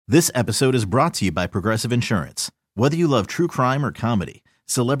This episode is brought to you by Progressive Insurance. Whether you love true crime or comedy,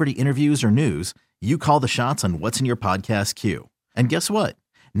 celebrity interviews or news, you call the shots on what's in your podcast queue. And guess what?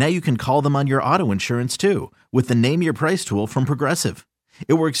 Now you can call them on your auto insurance too with the Name Your Price tool from Progressive.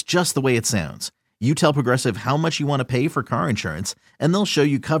 It works just the way it sounds. You tell Progressive how much you want to pay for car insurance, and they'll show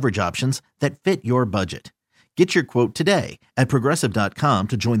you coverage options that fit your budget. Get your quote today at Progressive.com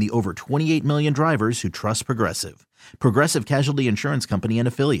to join the over 28 million drivers who trust Progressive. Progressive Casualty Insurance Company and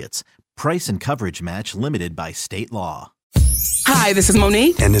Affiliates. Price and coverage match limited by state law. Hi, this is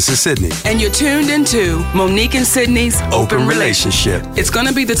Monique. And this is Sydney. And you're tuned into Monique and Sydney's Open Relationship. It's going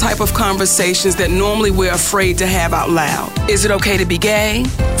to be the type of conversations that normally we're afraid to have out loud. Is it okay to be gay?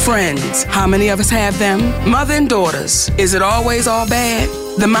 Friends, how many of us have them? Mother and daughters, is it always all bad?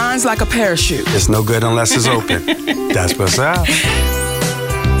 The mind's like a parachute. It's no good unless it's open. That's what's up.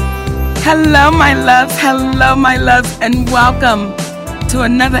 Hello, my loves. Hello, my loves. And welcome to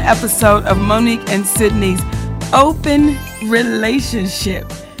another episode of Monique and Sydney's Open Relationship.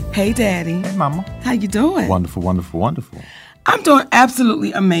 Hey, Daddy. Hey, Mama. How you doing? Wonderful, wonderful, wonderful. I'm doing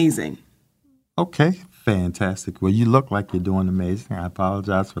absolutely amazing. Okay, fantastic. Well, you look like you're doing amazing. I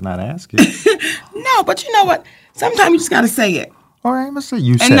apologize for not asking. No, but you know what? Sometimes you just got to say it. All right, I'm going to say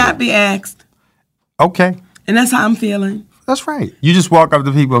you said and not it. be asked. Okay. And that's how I'm feeling. That's right. You just walk up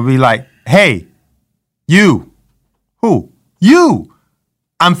to people and be like, hey, you. Who? You.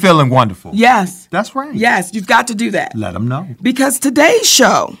 I'm feeling wonderful. Yes. That's right. Yes, you've got to do that. Let them know. Because today's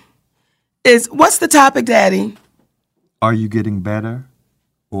show is, what's the topic, Daddy? Are you getting better,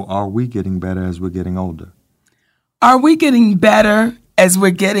 or are we getting better as we're getting older? Are we getting better as we're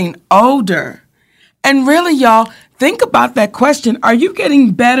getting older? And really, y'all, think about that question. Are you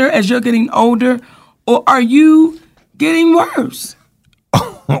getting better as you're getting older, or are you getting worse?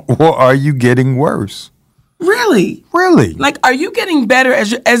 Or are you getting worse? Really? Really? Like, are you getting better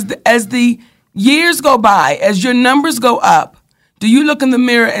as the years go by, as your numbers go up? Do you look in the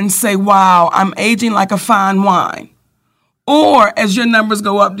mirror and say, wow, I'm aging like a fine wine? Or as your numbers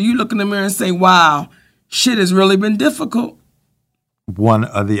go up, do you look in the mirror and say, wow, shit has really been difficult? One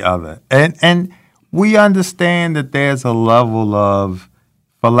or the other. And we understand that there's a level of,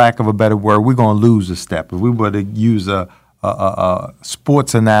 for lack of a better word, we're going to lose a step. If we were to use a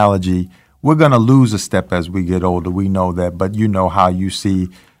sports analogy, we're going to lose a step as we get older. We know that. But you know how you see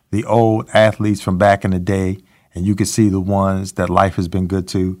the old athletes from back in the day, and you can see the ones that life has been good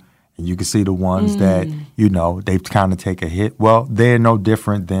to, and you can see the ones that, you know, they've kind of take a hit. Well, they're no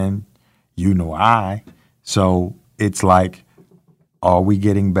different than, I. So it's like, are we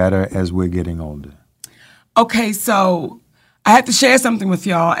getting better as we're getting older? Okay, so I have to share something with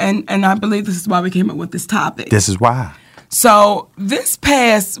y'all, and I believe this is why we came up with this topic. This is why. So this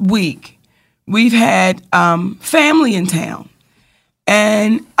past week, we've had family in town,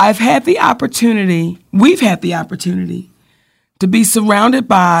 and we've had the opportunity to be surrounded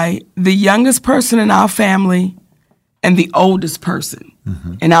by the youngest person in our family and the oldest person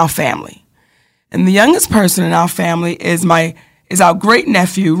in our family. And the youngest person in our family is our great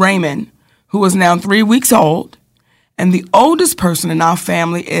nephew, Raymond, who is now 3 weeks old. And the oldest person in our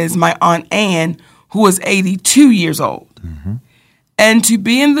family is my Aunt Ann, who is 82 years old. Mm-hmm. And to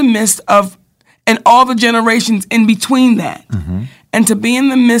be in the midst of, and all the generations in between that, and to be in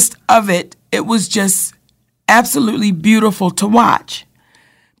the midst of it, it was just absolutely beautiful to watch.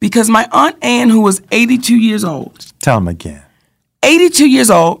 Because my Aunt Ann, who was 82 years old. Tell them again. 82 years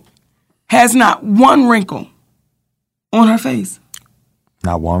old, has not one wrinkle on her face.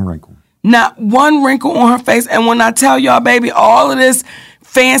 Not one wrinkle. Not one wrinkle on her face. And when I tell y'all, baby, all of this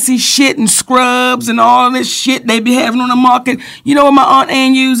fancy shit and scrubs and all of this shit they be having on the market, you know what my Aunt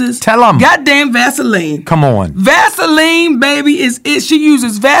Ann uses? Tell them. Goddamn Vaseline. Come on. Vaseline, baby, is it. She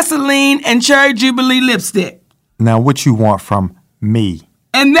uses Vaseline and Cherry Jubilee lipstick. Now, what you want from me?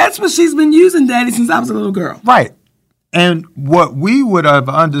 And that's what she's been using, Daddy, since I was a little girl. Right. And what we would have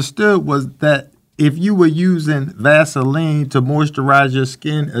understood was that if you were using Vaseline to moisturize your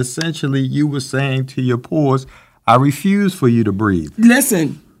skin, essentially you were saying to your pores, I refuse for you to breathe.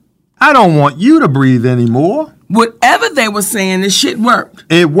 Listen. I don't want you to breathe anymore. Whatever they were saying, this shit worked.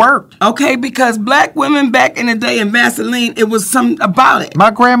 It worked. Okay, because black women back in the day in Vaseline, it was something about it.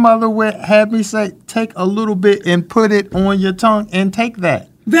 My grandmother had me say, take a little bit and put it on your tongue and take that.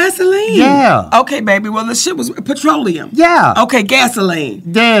 Vaseline? Yeah. Okay, baby. Well, the shit was petroleum. Yeah. Okay, gasoline.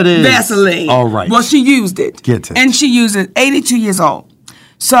 There it is. Vaseline. All right. Well, she used it. Get it. And she used it 82 years old.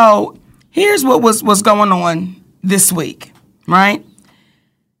 So here's what was going on this week, right?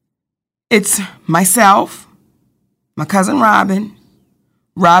 It's myself, my cousin Robin,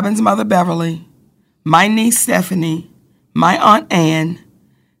 Robin's mother Beverly, my niece Stephanie, my Aunt Ann,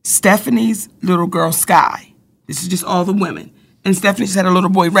 Stephanie's little girl, Sky. This is just all the women. And Stephanie just had a little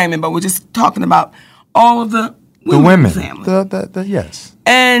boy, Raymond, but we're just talking about all of the women. In the family. Yes.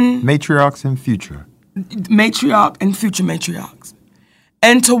 And matriarchs and future. Matriarch and future matriarchs.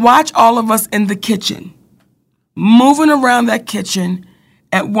 And to watch all of us in the kitchen, moving around that kitchen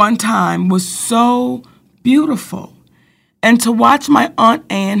at one time was so beautiful. And to watch my Aunt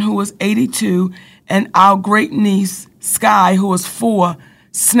Ann, who was 82, and our great niece, Sky, who was 4,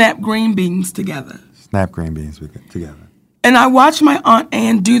 snap green beans together. Snap green beans together. And I watched my Aunt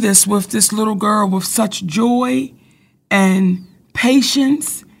Ann do this with this little girl with such joy and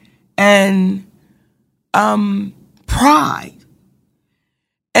patience and pride.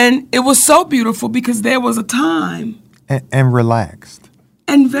 And it was so beautiful because there was a time. And relaxed.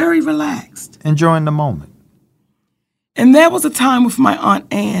 And very relaxed. Enjoying the moment. And there was a time with my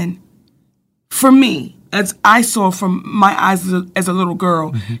Aunt Ann, for me, as I saw from my eyes as a little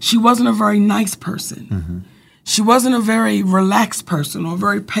girl, she wasn't a very nice person. She wasn't a very relaxed person or a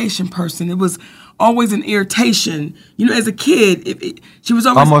very patient person. It was always an irritation. You know, as a kid, she was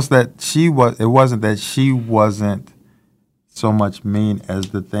always... Almost that it wasn't that she wasn't so much mean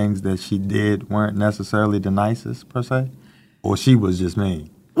as the things that she did weren't necessarily the nicest, per se? Or she was just mean?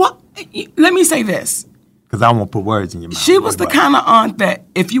 Well, let me say this. Because I won't put words in your mouth. She was the kind of aunt that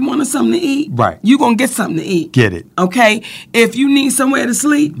if you wanted something to eat, right, you're going to get something to eat. Get it. Okay? If you need somewhere to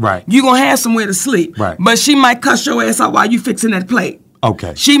sleep, right, you're going to have somewhere to sleep. Right. But she might cuss your ass out while you fixing that plate.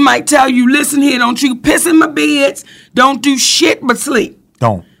 Okay. She might tell you, listen here, don't you piss in my beds. Don't do shit but sleep.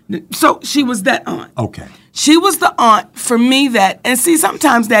 Don't. So she was that aunt. Okay. She was the aunt for me that, and see,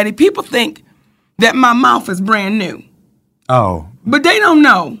 sometimes, Daddy, people think that my mouth is brand new. Oh. But they don't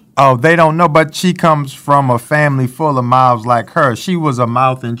know. Oh, they don't know, but she comes from a family full of mouths like her. She was a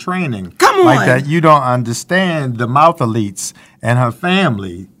mouth in training. Come on. Like that. You don't understand the mouth elites and her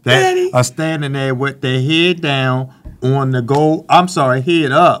family that Daddy. Are standing there with their head down on the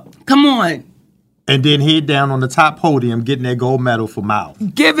head up. Come on. And then head down on the top podium getting their gold medal for mouth.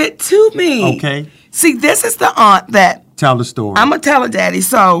 Give it to me. Okay. See, this is the aunt that... Tell the story. I'm going to tell it, Daddy.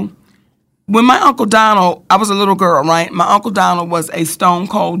 So... when my Uncle Donald, I was a little girl, right? My Uncle Donald was a stone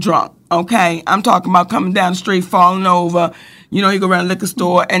cold drunk, okay? I'm talking about coming down the street, falling over. You know, you go around the liquor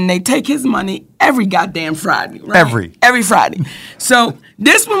store, and they take his money every goddamn Friday, right? Every Friday. So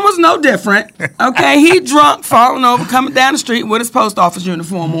this one was no different, okay? He drunk, falling over, coming down the street with his post office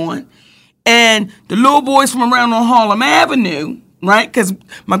uniform on. And the little boys from around on Harlem Avenue, right? Because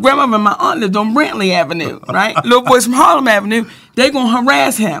my grandmother and my aunt lived on Brantley Avenue, right? Little boys from Harlem Avenue, they going to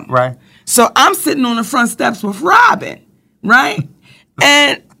harass him. Right. So I'm sitting on the front steps with Robin, right?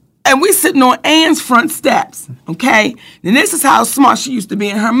 And we sitting on Ann's front steps, okay? And this is how smart she used to be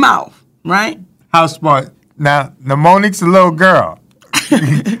in her mouth, right? How smart? Now Monique's a little girl.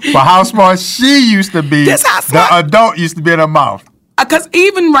 But how smart she used to be, This how smart. The adult used to be in her mouth. Because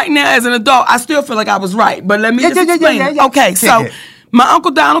even right now as an adult, I still feel like I was right. But let me just explain it. Okay, so... my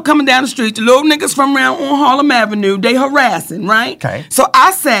Uncle Donald coming down the street, the little niggas from around on Harlem Avenue, they harassing, right? Okay. So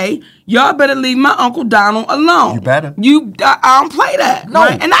I say, y'all better leave my Uncle Donald alone. You better. I don't play that. No.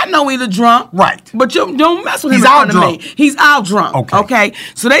 Right? And I know he's a drunk. Right. But you don't mess with him He's in out front drunk. of me. He's out drunk. Okay.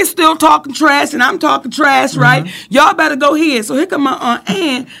 So they still talking trash and I'm talking trash, right? Y'all better go here. So here come my Aunt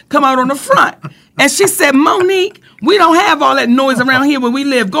Ann come out on the front. And she said, Monique, we don't have all that noise around here where we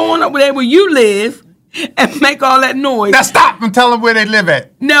live. Go on up there where you live and make all that noise. Now stop and tell them where they live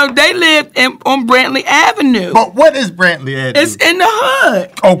at. No, they live on Brantley Avenue. But what is Brantley Avenue? It's in the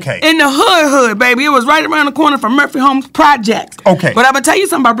hood. Okay. In the hood, baby. It was right around the corner from Murphy Homes Projects. Okay. But I'm going to tell you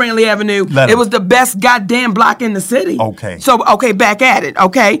something about Brantley Avenue. It was the best goddamn block in the city. Okay. So, back at it,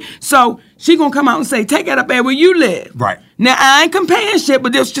 okay? So, she going to come out and say, take that up there where you live. Right. Now, I ain't comparing shit,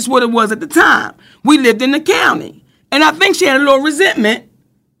 but that's just what it was at the time. We lived in the county. And I think she had a little resentment,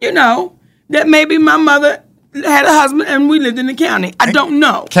 you know, that maybe my mother had a husband and we lived in the county. I don't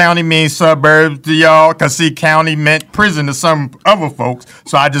know. County means suburbs to y'all, because see, county meant prison to some other folks,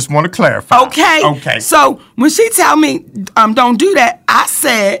 so I just want to clarify. Okay. So when she tell me, don't do that, I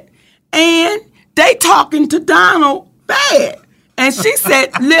said, and they talking to Donald bad. And she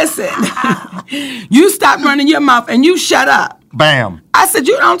said, listen, you stop running your mouth and you shut up. Bam. I said,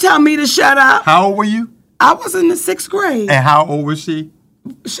 you don't tell me to shut up. How old were you? I was in the 6th grade. And how old was she?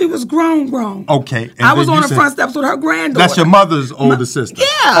 She was grown. Okay. And I was on the front steps with her granddaughter. That's your mother's older sister?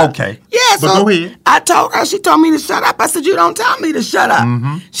 Yeah. Okay. Yeah, but so go ahead. I told her, she told me to shut up. I said, you don't tell me to shut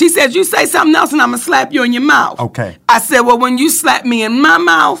up. She said, you say something else and I'm going to slap you in your mouth. Okay. I said, well, when you slap me in my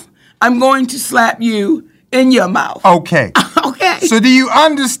mouth, I'm going to slap you in your mouth. Okay. Okay. So do you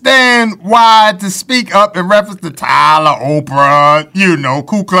understand why to speak up in reference to Tyler, Oprah,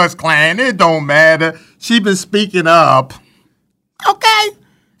 Ku Klux Klan? It don't matter. She been speaking up. Okay.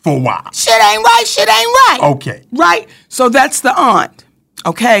 For a while. Shit ain't right. Okay. Right? So that's the aunt.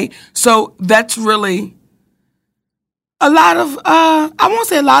 Okay? So that's really a lot of, I won't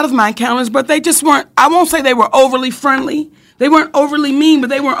say a lot of my encounters, but they just weren't, I won't say they were overly friendly. They weren't overly mean,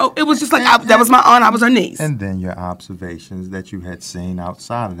 but they weren't, it was just like, that was my aunt, I was her niece. And then your observations that you had seen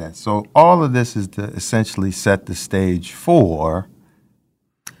outside of that. So all of this is to essentially set the stage for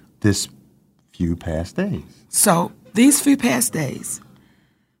this few past days. So these few past days,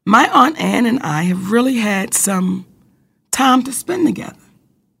 my Aunt Ann and I have really had some time to spend together.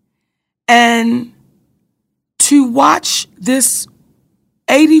 And to watch this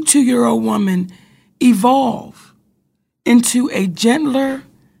 82-year-old woman evolve into a gentler,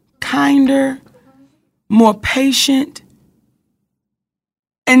 kinder, more patient,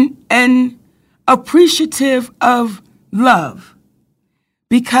 and appreciative of love.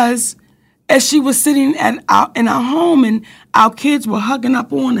 Because as she was sitting in our home and our kids were hugging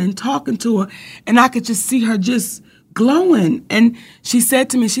up on her and talking to her, and I could just see her just glowing. And she said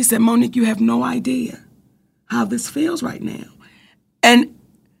to me, Monique, you have no idea how this feels right now. And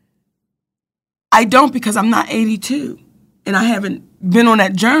I don't, because I'm not 82 and I haven't been on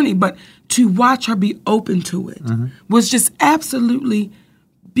that journey, but to watch her be open to it was just absolutely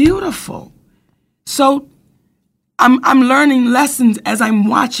beautiful. So I'm learning lessons as I'm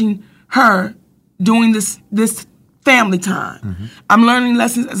watching her doing this family time. I'm learning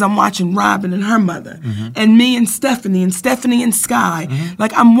lessons as I'm watching Robin and her mother, and me and Stephanie and Sky.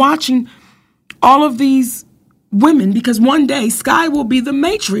 Like, I'm watching all of these women, because one day Sky will be the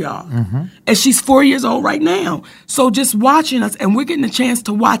matriarch, and she's 4 years old right now. So just watching us, and we're getting a chance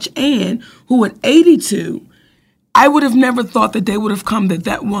to watch Ann, who at 82, I would have never thought that day would have come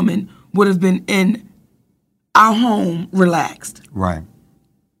that woman would have been in our home relaxed. Right.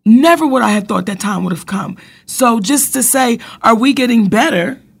 Never would I have thought that time would have come. So just to say, are we getting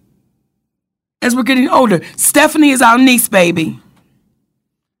better as we're getting older? Stephanie is our niece, baby.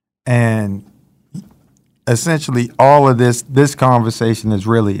 And essentially all of this conversation is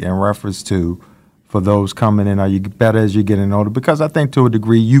really in reference to, for those coming in, are you better as you're getting older? Because I think to a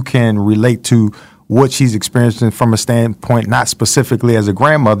degree you can relate to what she's experiencing from a standpoint, not specifically as a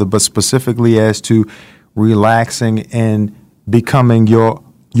grandmother, but specifically as to relaxing and becoming your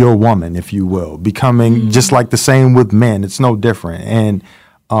woman, if you will, becoming just like the same with men. It's no different. And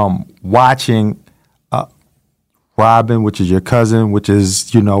watching Robin, which is your cousin, which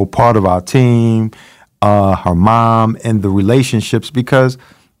is, part of our team, her mom, and the relationships, because,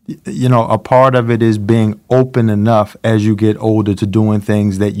 a part of it is being open enough as you get older to doing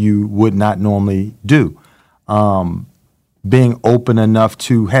things that you would not normally do. Being open enough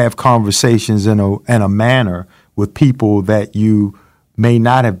to have conversations in a manner with people that you may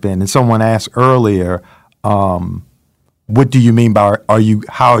not have been. And someone asked earlier, what do you mean by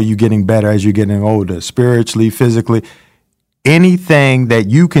how are you getting better as you're getting older, spiritually, physically? Anything that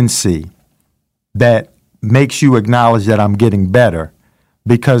you can see that makes you acknowledge that I'm getting better,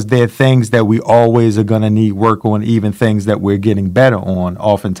 because there are things that we always are going to need work on, even things that we're getting better on,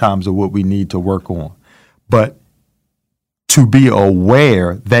 oftentimes are what we need to work on. But to be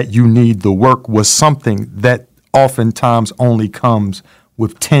aware that you need the work was something that oftentimes only comes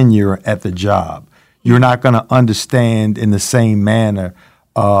with tenure at the job. You're not going to understand in the same manner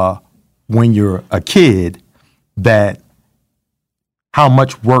when you're a kid that how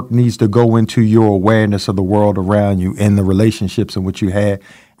much work needs to go into your awareness of the world around you and the relationships in which you had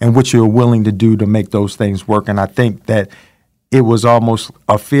and what you're willing to do to make those things work. And I think that it was almost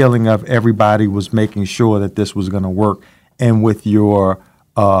a feeling of everybody was making sure that this was going to work. And with your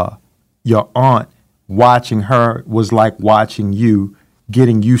aunt, watching her was like watching you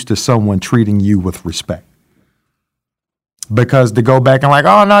getting used to someone treating you with respect. Because to go back and like,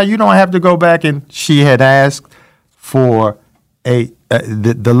 oh, no, you don't have to go back. And she had asked for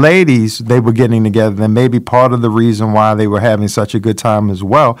the ladies, they were getting together, and maybe part of the reason why they were having such a good time as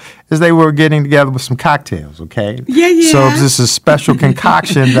well is they were getting together with some cocktails, okay? Yeah. So this is a special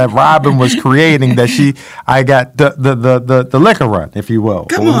concoction that Robin was creating that I got the liquor run, if you will.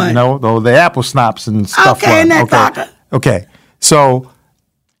 Come on. The apple schnapps and stuff. Okay. So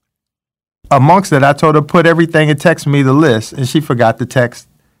amongst that, I told her put everything and text me the list, and she forgot to text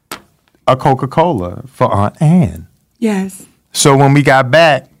a Coca-Cola for Aunt Ann. Yes. So when we got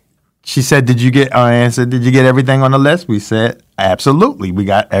back, she said, did you get everything on the list? We said, absolutely. We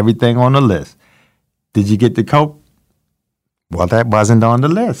got everything on the list. Did you get the Coke? Well, that wasn't on the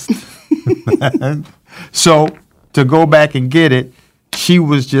list. So to go back and get it, she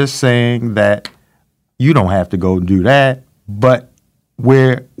was just saying that you don't have to go do that. But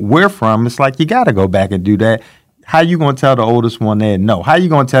where we're from, it's like you got to go back and do that. How you going to tell the oldest one there no? How you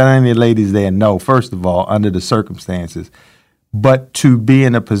going to tell any of the ladies there no, first of all, under the circumstances? But to be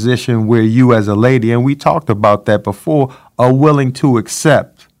in a position where you as a lady, and we talked about that before, are willing to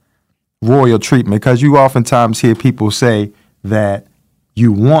accept royal treatment. Because you oftentimes hear people say that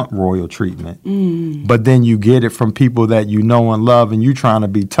you want royal treatment, but then you get it from people that you know and love, and you trying to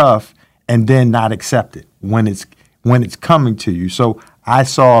be tough and then not accept it when it's coming to you. So I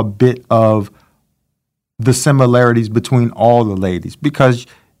saw a bit of the similarities between all the ladies, because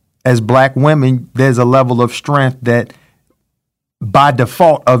as black women, there's a level of strength that by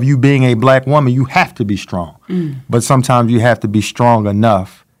default of you being a black woman, you have to be strong. But sometimes you have to be strong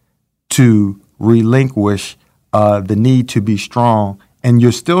enough to relinquish the need to be strong, and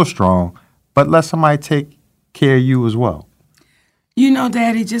you're still strong, but let somebody take care of you as well. You know,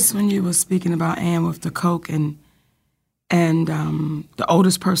 Daddy, just when you were speaking about Ann with the Coke and the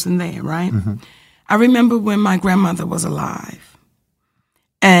oldest person there, right? Mm-hmm. I remember when my grandmother was alive,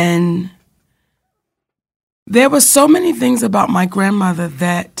 and there were so many things about my grandmother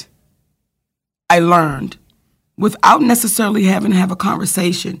that I learned without necessarily having to have a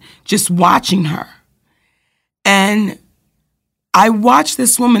conversation, just watching her. And I watched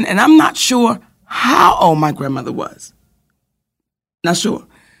this woman, and I'm not sure how old my grandmother was. Not sure.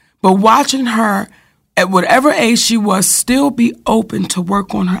 But watching her, at whatever age she was, still be open to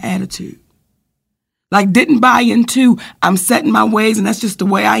work on her attitude. Like, didn't buy into, I'm set in my ways, and that's just the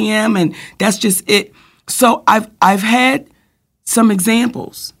way I am, and that's just it. So I've had some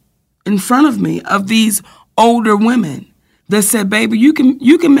examples in front of me of these older women that said, baby, you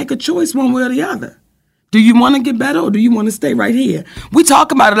can make a choice one way or the other. Do you want to get better, or do you want to stay right here? We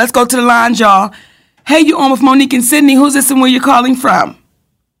talk about it. Let's go to the line, y'all. Hey, you on with Monique and Sydney. Who's this and where you're calling from?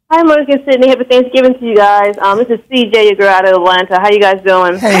 Hi, Monique and Sydney. Happy Thanksgiving to you guys. This is CJ, your girl out of Atlanta. How you guys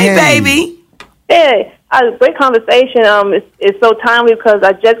doing? Hey, baby. Hey, great conversation. It's so timely because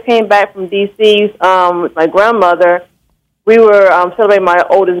I just came back from D.C. With my grandmother. We were celebrating my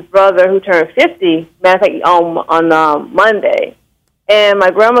oldest brother who turned 50, matter of fact, on Monday. And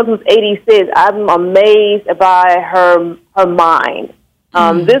my grandmother, who's 86, I'm amazed by her mind.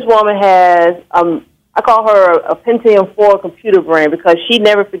 This woman has, I call her a Pentium 4 computer brain because she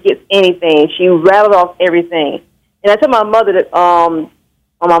never forgets anything. She rattles off everything. And I told my mother that on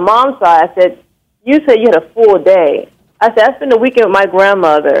my mom's side, I said, you said you had a full day. I said, I spent the weekend with my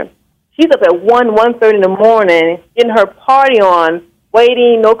grandmother. She's up at 1:30 in the morning, getting her party on,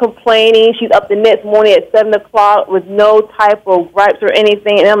 waiting, no complaining. She's up the next morning at 7 o'clock with no type of gripes or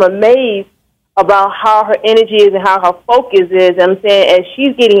anything. And I'm amazed about how her energy is and how her focus is. And I'm saying as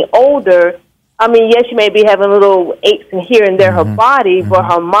she's getting older, I mean, yes, she may be having little aches and here and there, her body, but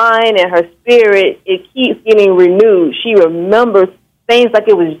her mind and her spirit, it keeps getting renewed. She remembers things like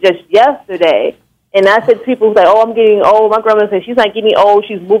it was just yesterday. And I said to people who say, oh, I'm getting old. My grandmother said, she's not getting old.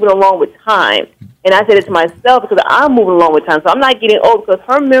 She's moving along with time. And I said it to myself because I'm moving along with time. So I'm not getting old because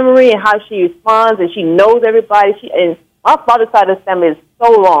her memory and how she responds and she knows everybody. And my father's side of the family is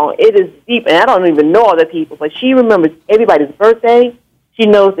so long. It is deep, and I don't even know other people. But she remembers everybody's birthday. She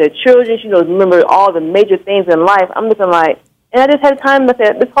knows their children. She remembers all the major things in life. I'm looking like, and I just had time. I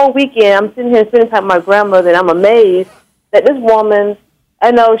said, this whole weekend, I'm sitting here spending time with my grandmother, and I'm amazed that this woman, I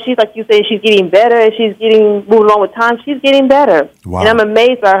know she's like you say, she's getting better, and she's moving along with time. She's getting better. Wow. And I'm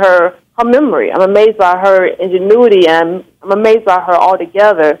amazed by her memory. I'm amazed by her ingenuity, and I'm amazed by her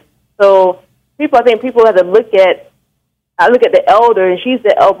altogether. So I think people have to look at, I look at the elder, and she's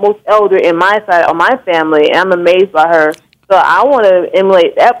the most elder in my side of my family, and I'm amazed by her. So I want to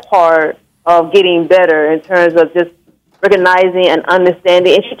emulate that part of getting better in terms of just recognizing and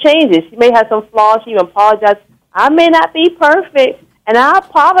understanding. And she changes. She may have some flaws. She even apologizes. I may not be perfect, and I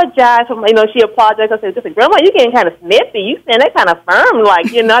apologize. She apologized. I said, Grandma, you're getting kind of snippy. You saying that kind of firm, like,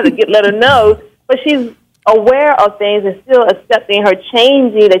 to let her know. But she's aware of things and still accepting her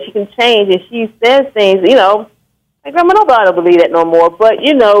changing, that she can change. And she says things, like, Grandma, nobody will believe that no more. But,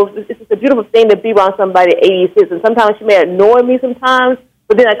 it's a beautiful thing to be around somebody at 86. And sometimes she may annoy me sometimes,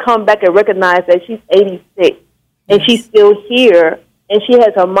 but then I come back and recognize that she's 86. And she's still here. And she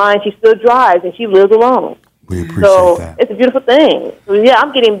has her mind. She still drives. And she lives alone. We appreciate that. It's a beautiful thing. So, yeah,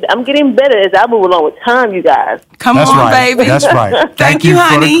 I'm getting better as I move along with time, you guys. That's on, right. baby. That's right. Thank you,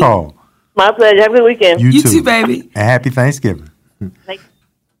 honey. For the call. My pleasure. Have a good weekend. You too, baby. And happy Thanksgiving.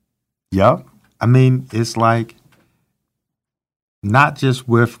 Yep. I mean, it's like, not just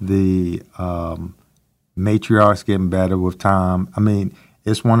with the matriarchs getting better with time. I mean,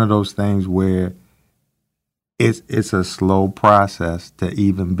 it's one of those things where it's a slow process to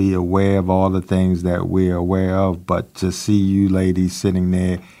even be aware of all the things that we're aware of, but to see you ladies sitting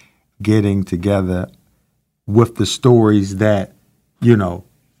there getting together with the stories that,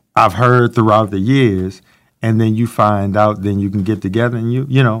 I've heard throughout the years, and then you find out, then you can get together and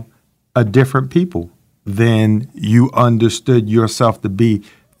you a different people than you understood yourself to be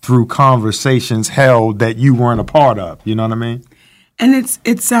through conversations held that you weren't a part of. You know what I mean? And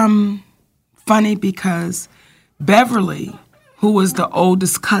it's funny because Beverly, who was the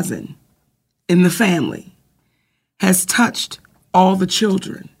oldest cousin in the family, has touched all the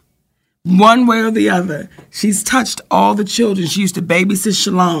children. One way or the other, she's touched all the children. She used to babysit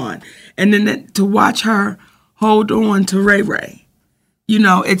Shalon. And then to watch her hold on to Ray Ray,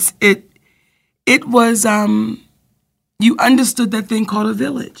 it was, you understood that thing called a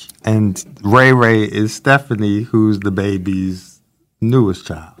village. And Ray Ray is Stephanie, who's the baby's newest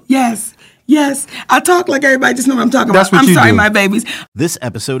child. Yes. I talk like everybody just know what I'm talking That's about. what I'm you sorry, do. my babies. This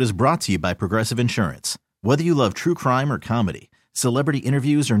episode is brought to you by Progressive Insurance. Whether you love true crime or comedy, celebrity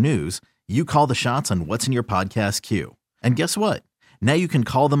interviews or news, you call the shots on what's in your podcast queue. And guess what? Now you can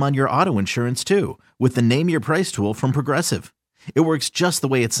call them on your auto insurance too with the Name Your Price tool from Progressive. It works just the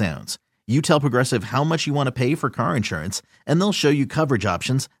way it sounds. You tell Progressive how much you want to pay for car insurance, and they'll show you coverage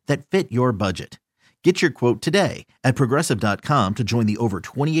options that fit your budget. Get your quote today at Progressive.com to join the over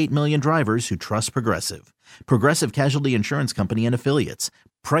 28 million drivers who trust Progressive. Progressive Casualty Insurance Company and Affiliates.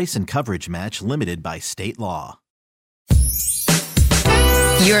 Price and coverage match limited by state law.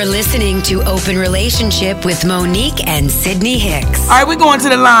 You're listening to Open Relationship with Monique and Sydney Hicks. All right, we're going to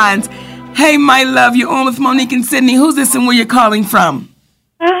the lines. Hey, my love, you're on with Monique and Sydney. Who's this and where you're calling from?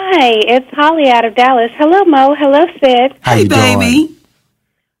 Hi, it's Holly out of Dallas. Hello, Mo. Hello, Sid. How Hey, you baby. doing?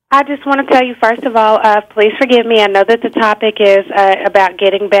 I just want to tell you, first of all, please forgive me. I know that the topic is about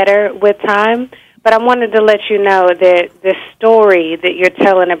getting better with time, but I wanted to let you know that the story that you're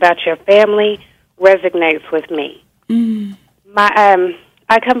telling about your family resonates with me.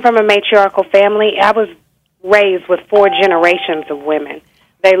 I come from a matriarchal family. I was raised with 4 generations of women.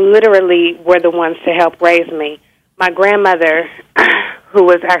 They literally were the ones to help raise me. My grandmother, who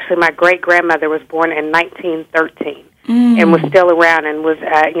was actually my great-grandmother, was born in 1913 and was still around and was,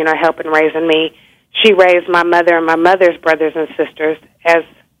 helping raising me. She raised my mother and my mother's brothers and sisters as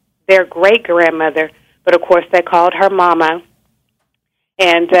their great-grandmother, but, of course, they called her Mama.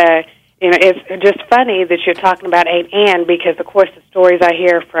 And, it's just funny that you're talking about Aunt Ann because, of course, the stories I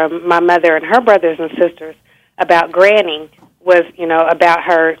hear from my mother and her brothers and sisters about Granny was, about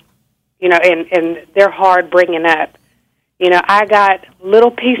her, and their hard bringing up. I got little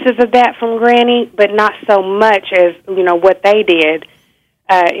pieces of that from Granny, but not so much as, what they did,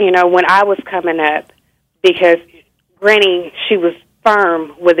 when I was coming up, because Granny, she was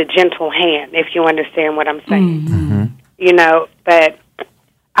firm with a gentle hand, if you understand what I'm saying. Mm-hmm. But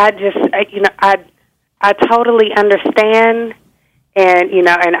I just, I totally understand, and,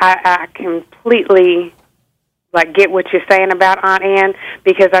 and I completely, get what you're saying about Aunt Ann,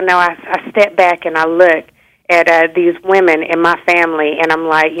 because I know I step back and I look at these women in my family, and I'm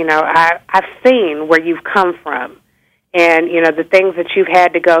like, I've seen where you've come from, and, the things that you've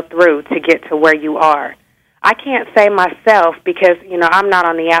had to go through to get to where you are. I can't say myself because, I'm not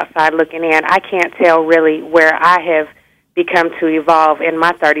on the outside looking in. I can't tell really where I have become to evolve in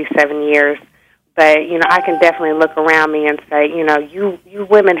my 37 years. But, I can definitely look around me and say, you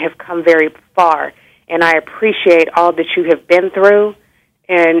women have come very far, and I appreciate all that you have been through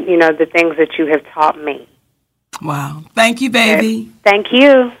and, the things that you have taught me. Wow. Thank you, baby. Thank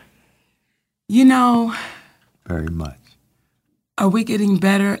you. Very much. Are we getting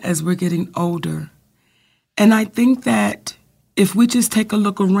better as we're getting older? And I think that if we just take a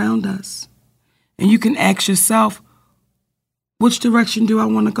look around us, and you can ask yourself, which direction do I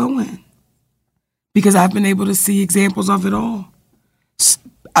want to go in? Because I've been able to see examples of it all.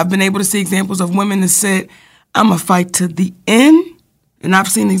 I've been able to see examples of women that said, I'm going to fight to the end. And I've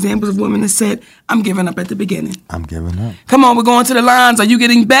seen examples of women that said, I'm giving up at the beginning. I'm giving up. Come on, we're going to the lines. Are you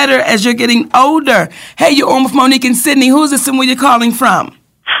getting better as you're getting older? Hey, you're on with Monique and Sydney. Who's this and where you're calling from?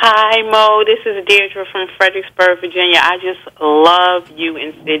 Hi, Mo. This is Deirdre from Fredericksburg, Virginia. I just love you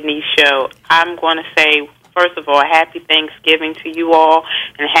and Sydney's show. I'm going to say, first of all, happy Thanksgiving to you all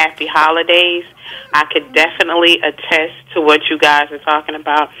and happy holidays. I could definitely attest to what you guys are talking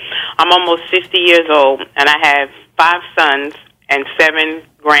about. I'm almost 50 years old, and I have 5 sons and 7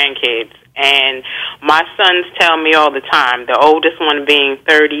 grandkids. And my sons tell me all the time, the oldest one being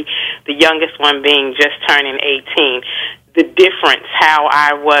 30, the youngest one being just turning 18, the difference how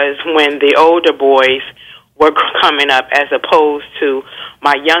I was when the older boys were coming up as opposed to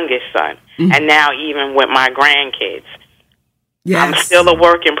my youngest son, and now even with my grandkids. Yes. I'm still a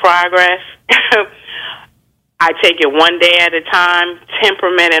work in progress. I take it one day at a time,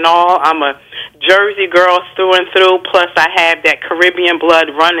 temperament and all. I'm a Jersey girl through and through, plus I have that Caribbean blood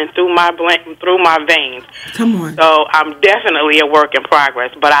running through my veins. Come on. So I'm definitely a work in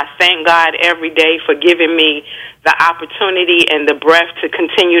progress, but I thank God every day for giving me the opportunity and the breath to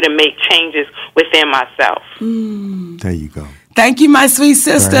continue to make changes within myself. There you go. Thank you, my sweet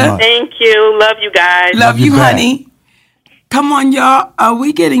sister. Thank you. Love you guys. Love you, back. honey. Come on, y'all. Are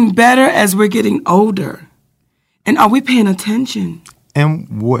we getting better as we're getting older? And are we paying attention?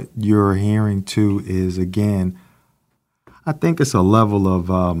 And what you're hearing too is, again, I think it's a level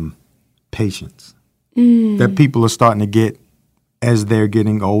of patience that people are starting to get as they're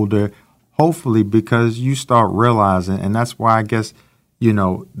getting older, hopefully because you start realizing, and that's why I guess,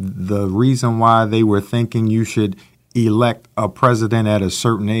 the reason why they were thinking you should elect a president at a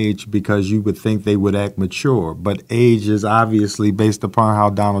certain age because you would think they would act mature. But age is obviously, based upon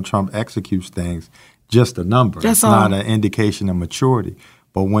how Donald Trump executes things, just a number. That's it's all. not an indication of maturity.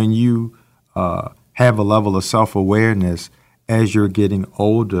 But when you have a level of self-awareness as you're getting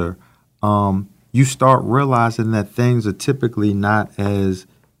older, you start realizing that things are typically not as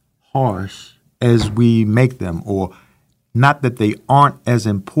harsh as we make them, or not that they aren't as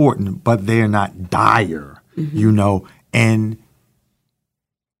important, but they're not dire, and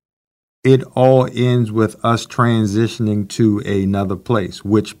it all ends with us transitioning to another place,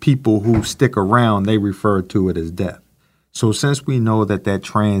 which people who stick around, they refer to it as death. So since we know that that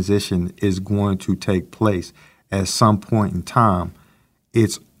transition is going to take place at some point in time,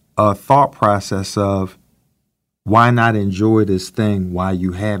 it's a thought process of, why not enjoy this thing while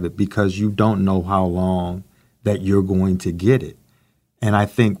you have it? Because you don't know how long that you're going to get it. And I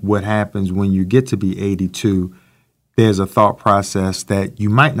think what happens when you get to be 82, there's a thought process that you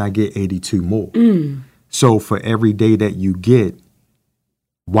might not get 82 more. So for every day that you get,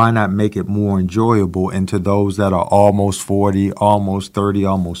 why not make it more enjoyable? And to those that are almost 40, almost 30,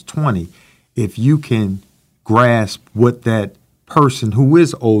 almost 20, if you can grasp what that person who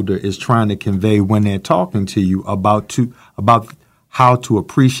is older is trying to convey when they're talking to you about how to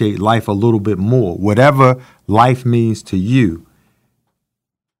appreciate life a little bit more, whatever life means to you,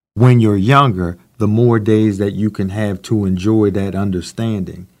 when you're younger, the more days that you can have to enjoy that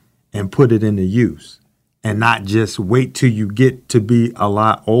understanding and put it into use, and not just wait till you get to be a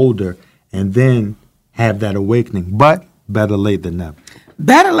lot older and then have that awakening. But better late than never.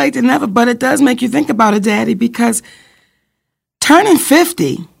 Better late than never, but it does make you think about it, Daddy, because turning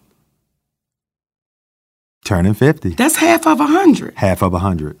 50, that's half of 100. Half of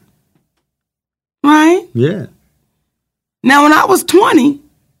 100. Right? Yeah. Now, when I was 20,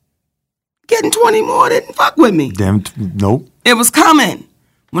 getting 20 more didn't fuck with me. Nope. It was coming.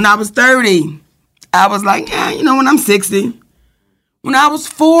 When I was 30, I was like, yeah, when I'm 60. When I was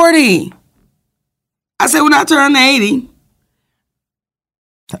 40, I said when I turn 80.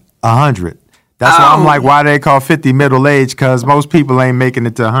 100. That's why I'm like, why they call 50 middle age? Because most people ain't making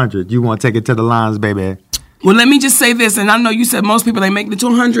it to 100. You want to take it to the lines, baby. Well, let me just say this, and I know you said most people ain't making it to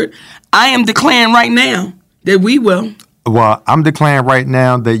 100. I am declaring right now that we will. Well, I'm declaring right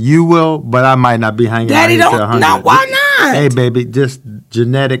now that you will, but I might not be hanging Daddy, out here to 100. No, why not? Hey, baby, just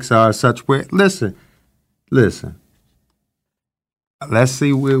genetics are such weird. Listen. Let's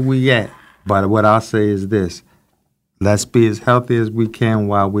see where we at. But what I'll say is this. Let's be as healthy as we can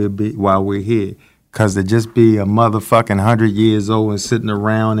while we're here. Because to just be a motherfucking 100 years old and sitting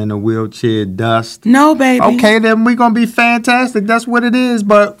around in a wheelchair dust. No, baby. Okay, then we're going to be fantastic. That's what it is.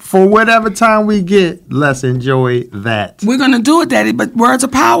 But for whatever time we get, let's enjoy that. We're going to do it, Daddy, but words are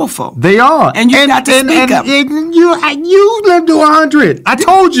powerful. They are. And you got to speak up. You live to 100. I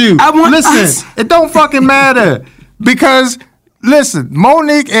told you. Listen, it don't fucking matter. Because, listen,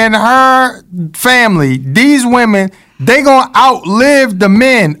 Monique and her family, these women, they gonna outlive the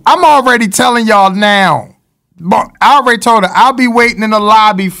men. I'm already telling y'all now. But I already told her, I'll be waiting in the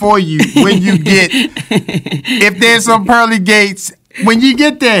lobby for you when you get, if there's some pearly gates, when you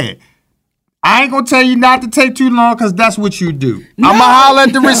get there. I ain't gonna tell you not to take too long because that's what you do. I'm gonna holler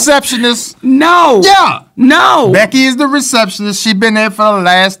at the receptionist. No. Yeah. No. Becky is the receptionist. She been there for the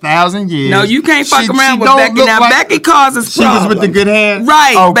last 1,000 years. No, you can't fuck around with Becky. Now, Becky causes problems. She was with the good hands?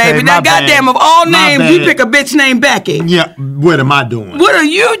 Right, okay, baby. Now, goddamn, of all names, you pick a bitch named Becky. Yeah, what am I doing? What are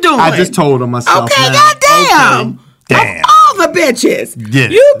you doing? I just told her myself. Okay, now. goddamn. Okay. Damn. Of all the bitches,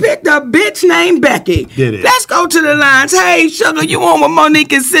 you picked a bitch named Becky. Did it. Let's go to the lines. Hey, sugar, you on with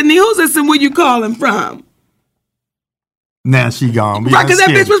Monique and Sydney? Who's this and where you calling from? Now she gone. Right, because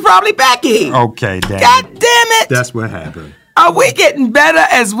that bitch was probably Becky. Okay, damn. God damn it. That's what happened. Are we getting better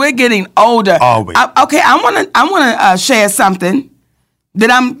as we're getting older? Always. I wanna share something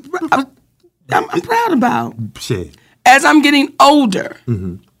that I'm proud about. Shit. As I'm getting older,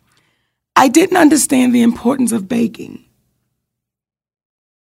 I didn't understand the importance of baking.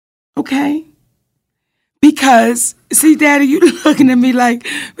 Okay? Because, see, Daddy, you looking at me like,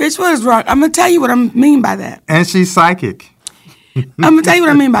 bitch, what is wrong? I'm going to tell you what I mean by that. And she's psychic. I'm going to tell you what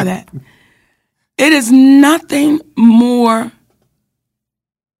I mean by that. It is nothing more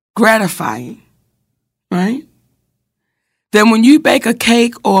gratifying, right, than when you bake a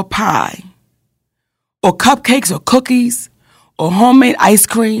cake or a pie or cupcakes or cookies or homemade ice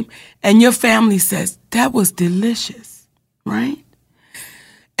cream and your family says, that was delicious, right?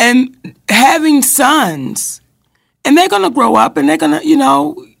 And having sons, and they're going to grow up and they're going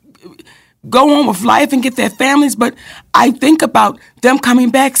to, go on with life and get their families. But I think about them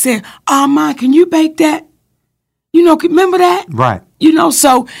coming back saying, oh, Mom, can you bake that? Remember that? Right.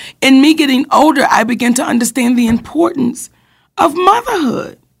 So in me getting older, I began to understand the importance of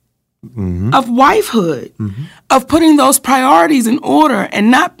motherhood, of wifehood, of putting those priorities in order and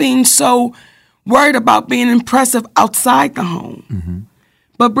not being so worried about being impressive outside the home.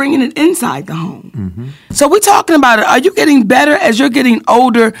 But bringing it inside the home. So we're talking about it. Are you getting better as you're getting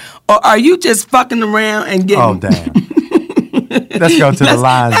older, or are you just fucking around and getting... Oh, damn. Let's go to the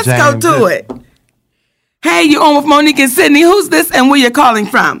lines, Let's James. go to it. Hey, you're on with Monique and Sydney. Who's this and where you're calling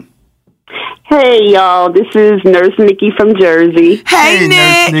from? Hey, y'all. This is Nurse Nikki from Jersey. Hey,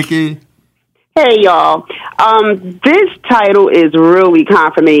 Nick. Nurse Nikki. Hey, y'all. This title is really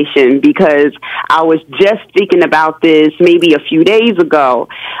confirmation because I was just thinking about this maybe a few days ago.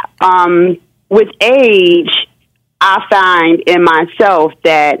 With age, I find in myself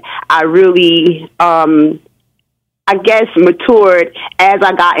that I really, matured as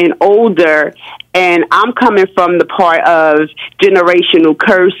I gotten older, and I'm coming from the part of generational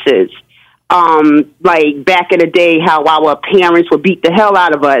curses. Like back in the day, how our parents would beat the hell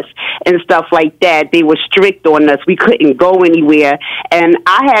out of us and stuff like that. They were strict on us. We couldn't go anywhere. And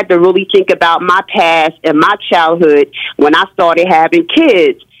I had to really think about my past and my childhood when I started having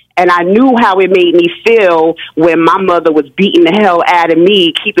kids. And I knew how it made me feel when my mother was beating the hell out of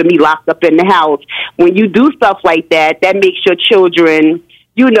me, keeping me locked up in the house. When you do stuff like that, that makes your children,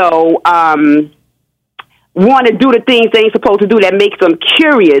 want to do the things they ain't supposed to do. That makes them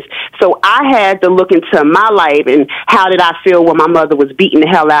curious. So I had to look into my life and how did I feel when my mother was beating the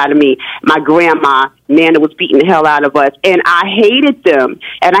hell out of me. My grandma, Nana, was beating the hell out of us. And I hated them.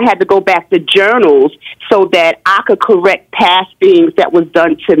 And I had to go back to journals so that I could correct past things that was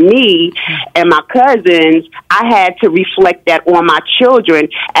done to me and my cousins. I had to reflect that on my children,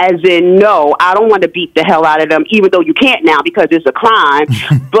 as in, no, I don't want to beat the hell out of them, even though you can't now because it's a crime.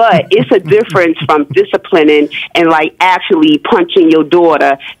 But it's a difference from disciplining and like actually punching your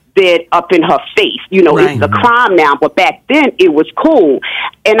daughter dead up in her face. Right. It's a crime now, but back then it was cool.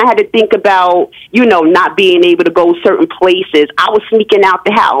 And I had to think about, not being able to go certain places. I was sneaking out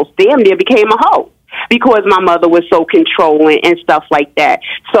the house. Damn near became a hoe because my mother was so controlling and stuff like that.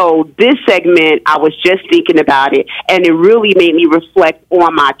 So this segment, I was just thinking about it, and it really made me reflect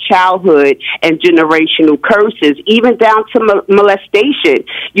on my childhood and generational curses, even down to molestation.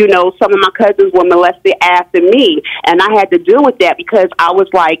 Some of my cousins were molested after me, and I had to deal with that because I was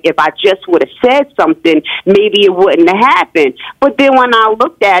like, if I just would have said something, maybe it wouldn't have happened. But then when I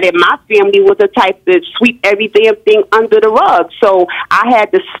looked at it, my family was the type to sweep every damn thing under the rug. So I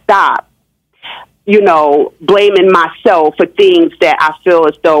had to stop blaming myself for things that I feel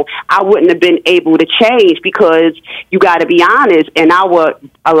as though I wouldn't have been able to change, because you got to be honest, in a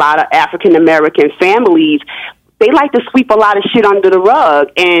lot of African-American families, they like to sweep a lot of shit under the rug.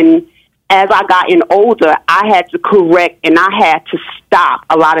 And as I gotten older, I had to correct and I had to stop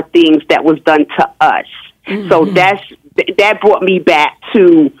a lot of things that was done to us. So that brought me back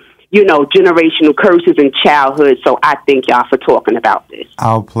to generational curses in childhood. So I thank y'all for talking about this.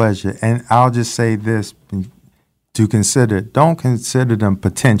 Our pleasure. And I'll just say this to consider. Don't consider them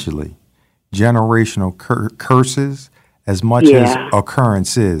potentially generational curses as much as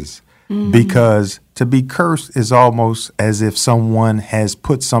occurrences. Because to be cursed is almost as if someone has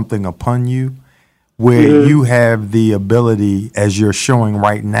put something upon you where you have the ability, as you're showing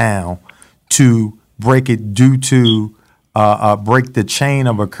right now, to break it due to break the chain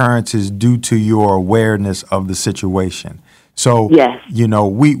of occurrences due to your awareness of the situation. So,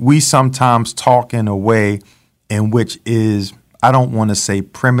 we sometimes talk in a way in which is, I don't want to say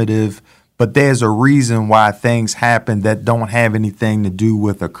primitive, but there's a reason why things happen that don't have anything to do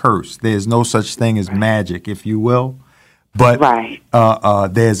with a curse. There's no such thing as magic, if you will. But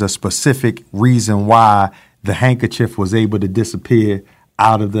there's a specific reason why the handkerchief was able to disappear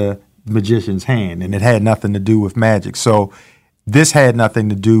out of the magician's hand, and it had nothing to do with magic. So this had nothing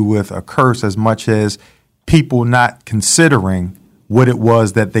to do with a curse as much as people not considering what it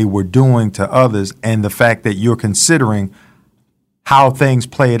was that they were doing to others, and the fact that you're considering how things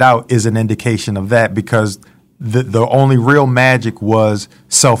played out is an indication of that, because the only real magic was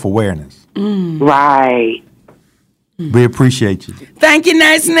self-awareness. Right. We appreciate you. Thank you,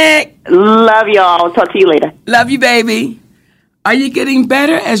 Nice Nick. Love y'all. Talk to you later. Love you, baby. Are you getting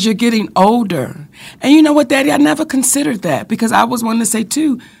better as you're getting older? And you know what, Daddy? I never considered that, because I was one to say,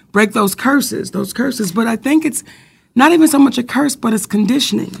 too, break those curses. But I think it's not even so much a curse, but it's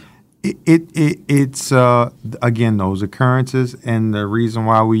conditioning. It's again, those occurrences, and the reason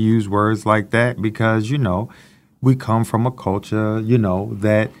why we use words like that, because, you know, we come from a culture, you know,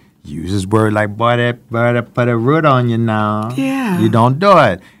 that uses words like, boy, that put a root on you now. Yeah. You don't do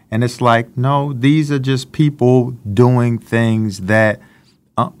it. And it's like, no, these are just people doing things that,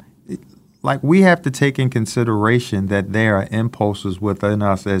 like, we have to take in consideration that there are impulses within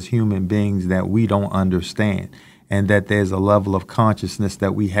us as human beings that we don't understand, and that there's a level of consciousness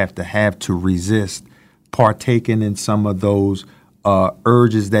that we have to resist partaking in some of those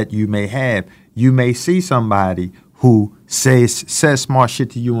urges that you may have. You may see somebody who says smart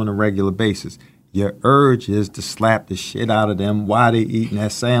shit to you on a regular basis. Your urge is to slap the shit out of them while they eating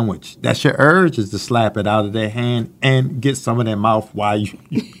that sandwich. That's your urge, is to slap it out of their hand and get some of their mouth while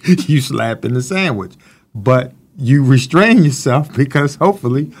you slapping the sandwich. But you restrain yourself, because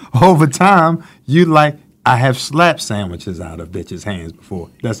hopefully over time you like, I have slapped sandwiches out of bitches' hands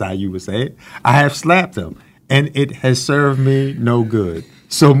before. That's how you would say it. I have slapped them, and it has served me no good.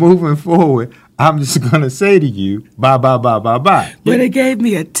 So moving forward, I'm just going to say to you, bye, bye, bye, bye, bye. But it gave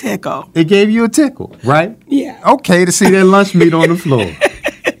me a tickle. It gave you a tickle, right? Yeah. Okay, to see that lunch meat on the floor.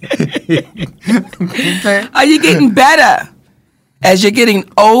 Okay. Are you getting better as you're getting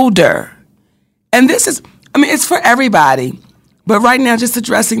older? And this is, it's for everybody. But right now, just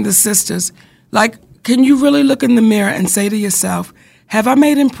addressing the sisters, like, can you really look in the mirror and say to yourself, have I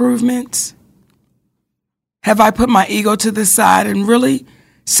made improvements? Have I put my ego to the side and really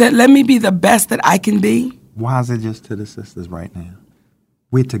said, let me be the best that I can be? Why is it just to the sisters right now?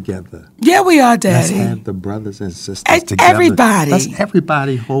 We're together. Yeah, we are, Daddy. Let's have the brothers and sisters together. Everybody. Let's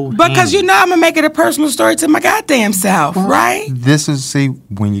everybody hold Because hands. you know I'm going to make it a personal story to my goddamn self, right? This is, see,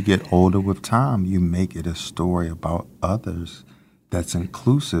 when you get older with time, you make it a story about others that's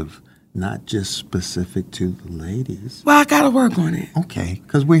inclusive, not just specific to the ladies. Well, I got to work on it. Okay,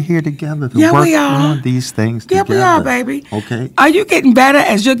 because we're here together to Yeah, work we are. on these things Yeah, together. we are, baby. Okay. Are you getting better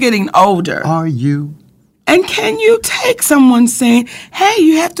as you're getting older? Are you? And can you take someone saying, hey,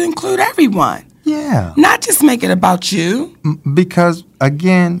 you have to include everyone? Yeah. Not just make it about you. Because,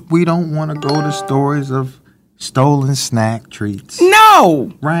 again, we don't want to go to stories of stolen snack treats.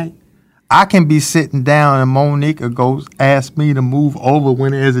 No. Right? I can be sitting down and Monica goes ask me to move over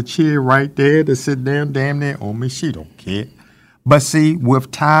when there's a chair right there to sit down damn near on me. She don't care. But see, with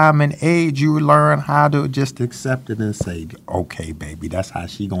time and age, you learn how to just accept it and say, okay, baby, that's how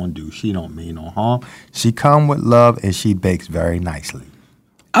she gonna do. She don't mean no harm. She come with love and she bakes very nicely.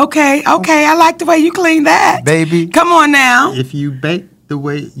 Okay, I like the way you clean that. Baby. Come on now. If you bake the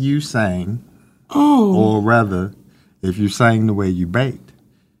way you sang, Oh. or rather, if you sang the way you baked,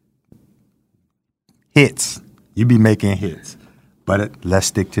 hits. You be making hits. But let's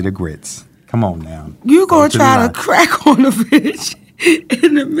stick to the grits. Come on now. You gonna try to crack on a bitch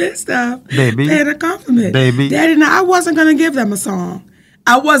in the midst of Baby. paying a compliment. Baby. Daddy, now I wasn't gonna give them a song.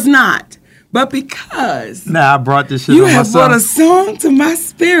 I was not. But because I brought this shit you on have myself. brought a song to my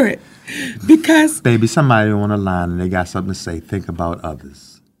spirit. Because Baby, somebody on the line and they got something to say. Think about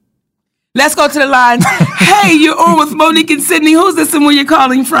others. let's go to the line. Hey, you're on with Monique and Sydney. Who's this and where you're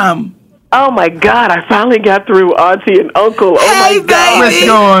calling from? Oh my God, I finally got through Auntie and Uncle. Hey, my God. What's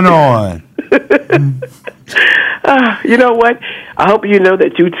going on? You know what? I hope you know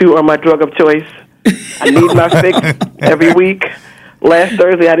that you two are my drug of choice. I need my fix every week. Last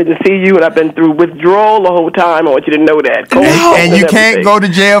Thursday, I didn't see you, and I've been through withdrawal the whole time. I want you to know that. Cold And you everything. can't go to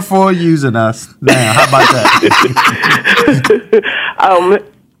jail for using us. Now, how about that?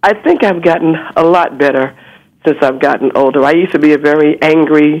 I think I've gotten a lot better since I've gotten older. I used to be a very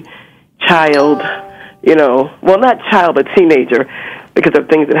angry child, well, not child, but teenager, because of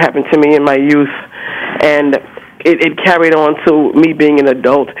things that happened to me in my youth. And it carried on to me being an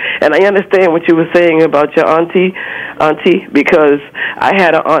adult. And I understand what you were saying about your auntie, because I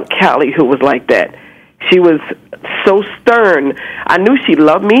had an Aunt Callie who was like that. She was so stern. I knew she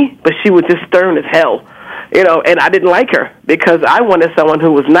loved me, but she was just stern as hell. you know, and I didn't like her because I wanted someone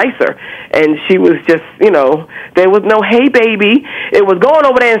who was nicer. And she was just, you know, there was no, hey, baby. It was going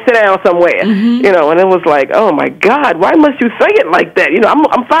over there and sit down somewhere, you know, and it was like, oh, my God, why must you say it like that? You know,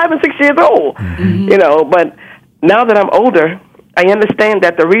 I'm 5 and 6 years old, you know, but now that I'm older, I understand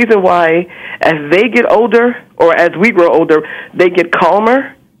that the reason why as they get older or as we grow older, they get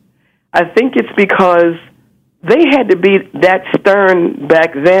calmer, I think it's because they had to be that stern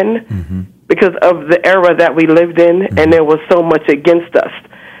back then because of the era that we lived in, and there was so much against us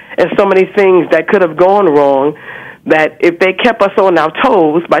and so many things that could have gone wrong that if they kept us on our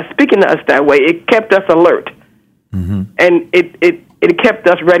toes by speaking to us that way, it kept us alert, and it kept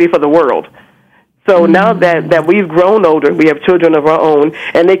us ready for the world. So now that we've grown older, we have children of our own,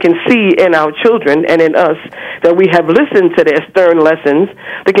 and they can see in our children and in us that we have listened to their stern lessons,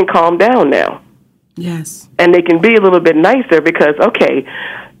 they can calm down now. Yes. And they can be a little bit nicer because, okay,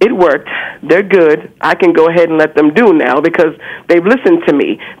 it worked. They're good. I can go ahead and let them do now because they've listened to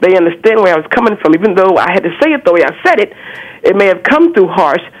me. They understand where I was coming from. Even though I had to say it the way I said it, it may have come through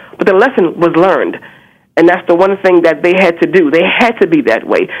harsh, but the lesson was learned. And that's the one thing that they had to do. They had to be that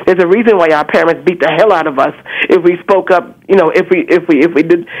way. There's a reason why our parents beat the hell out of us if we spoke up, you know, if we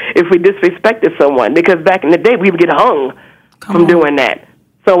disrespected someone. Because back in the day, we would get hung from doing that.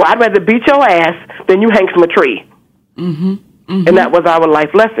 So I'd rather beat your ass than you hang from a tree. And that was our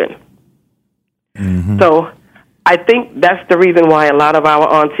life lesson. So I think that's the reason why a lot of our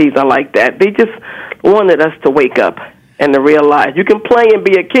aunties are like that. They just wanted us to wake up and to realize you can play and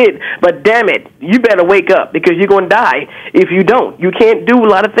be a kid, but damn it, you better wake up because you're going to die if you don't. You can't do a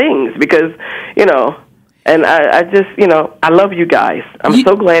lot of things because, you know, and I just, you know, I love you guys. I'm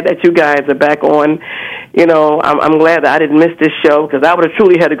so glad that you guys are back on. You know, I'm glad that I didn't miss this show because I would have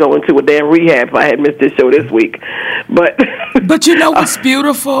truly had to go into a damn rehab if I had missed this show this week. But you know what's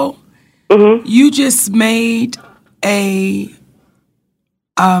beautiful? You just made a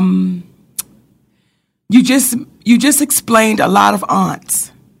you just explained a lot of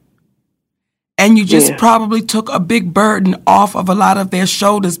aunts. And you just probably took a big burden off of a lot of their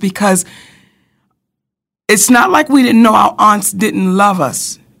shoulders because it's not like we didn't know our aunts didn't love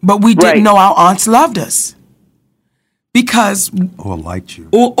us, but we didn't know our aunts loved us. Because or liked you.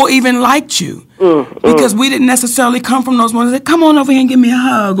 Or even liked you. Because we didn't necessarily come from those ones that come on over here and give me a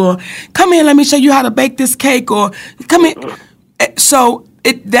hug, or come here, let me show you how to bake this cake, or come here. So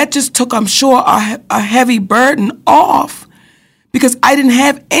that just took, I'm sure, a heavy burden off because I didn't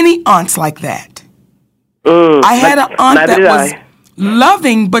have any aunts like that. I had an aunt that was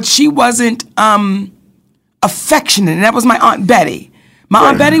loving, but she wasn't affectionate, and that was my Aunt Betty. My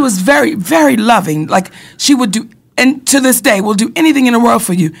Aunt Betty was very, very loving. Like, she would do, and to this day, will do anything in the world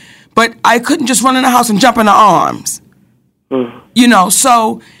for you. But I couldn't just run in the house and jump in her arms. You know,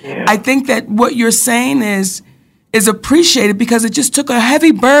 so I think that what you're saying is appreciated because it just took a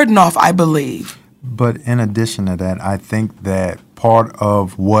heavy burden off, I believe. But in addition to that, I think that part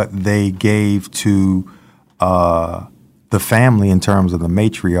of what they gave to the family in terms of the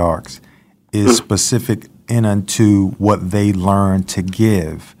matriarchs is specific in unto what they learned to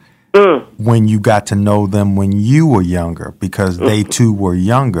give when you got to know them when you were younger, because they too were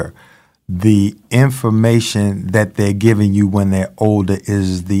younger. The information that they're giving you when they're older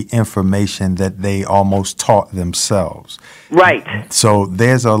is the information that they almost taught themselves. Right. So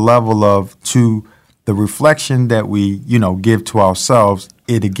there's a level of, to the reflection that we, you know, give to ourselves,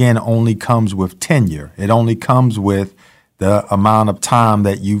 it again only comes with tenure. It only comes with the amount of time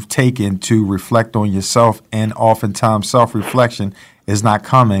that you've taken to reflect on yourself, and oftentimes self-reflection is not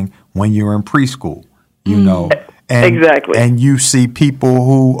coming when you're in preschool, you know. And, exactly. And you see people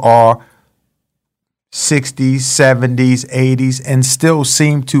who are 60s, 70s, 80s, and still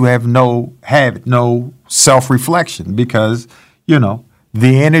seem to have no self-reflection because, you know,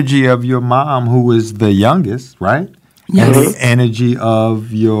 the energy of your mom, who is the youngest, right? Yes. And the energy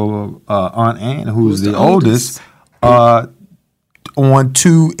of your Aunt Ann, who's the oldest, on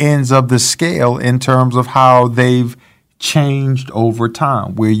two ends of the scale in terms of how they've changed over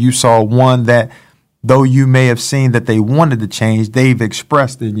time, where you saw one that, though you may have seen that they wanted to change, they've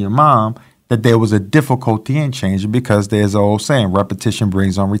expressed in your mom that there was a difficulty in changing because there's an old saying, repetition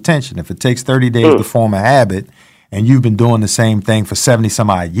brings on retention. If it takes 30 days to form a habit and you've been doing the same thing for 70 some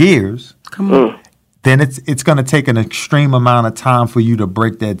odd years, then it's going to take an extreme amount of time for you to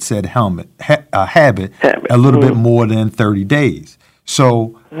break that said habit a little bit more than 30 days.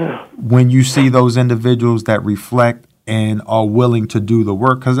 So when you see those individuals that reflect and are willing to do the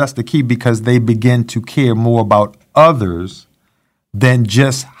work, because that's the key, because they begin to care more about others than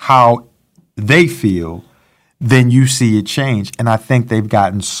just how they feel, then you see it change. And I think they've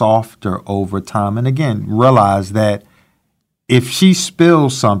gotten softer over time. And again, realize that if she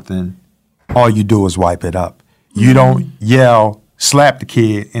spills something, all you do is wipe it up. You don't yell, slap the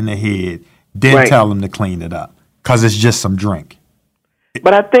kid in the head, then tell him to clean it up, because it's just some drink.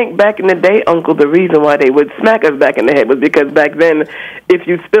 But I think back in the day, Uncle, the reason why they would smack us back in the head was because back then, if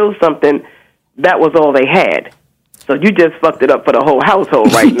you spilled something, that was all they had. So you just fucked it up for the whole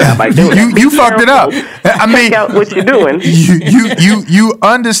household right now by doing it. You fucked it up. I mean, check out what you're doing. You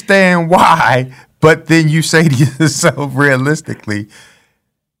understand why, but then you say to yourself realistically,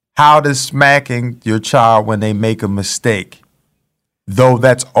 how does smacking your child when they make a mistake, though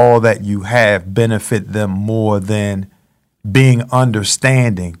that's all that you have, benefit them more than being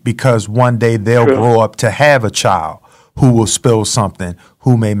understanding? Because one day they'll grow up to have a child who will spill something,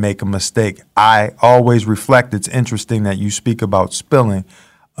 who may make a mistake. I always reflect. It's interesting that you speak about spilling,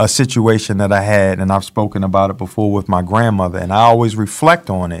 a situation that I had, and I've spoken about it before with my grandmother, and I always reflect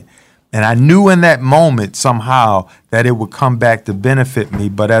on it. And I knew in that moment somehow that it would come back to benefit me.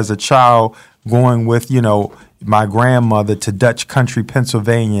 But as a child going with, my grandmother to Dutch Country,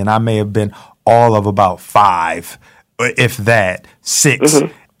 Pennsylvania, and I may have been all of about 5, if that, 6.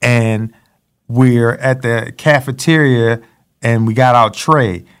 And we're at the cafeteria and we got our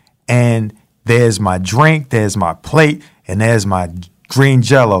tray. And there's my drink, there's my plate, and there's my green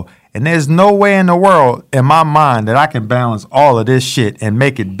Jell-O. And there's no way in the world in my mind that I can balance all of this shit and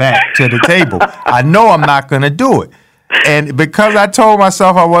make it back to the table. I know I'm not going to do it. And because I told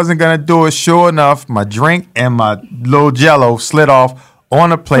myself I wasn't going to do it, sure enough, my drink and my little Jell-O slid off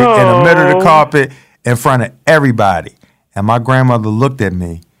on a plate in the middle of the carpet in front of everybody. And my grandmother looked at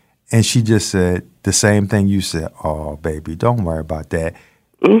me and she just said the same thing you said. Oh, baby, don't worry about that.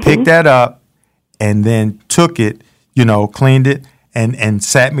 Picked that up and then took it, cleaned it, and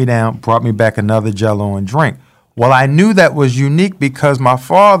sat me down, brought me back another Jell-O and drink. Well, I knew that was unique because my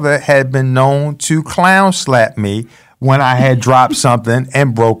father had been known to clown slap me when I had dropped something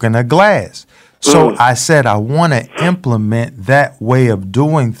and broken a glass. So I said, I want to implement that way of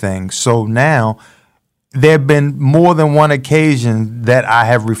doing things. So now there have been more than one occasion that I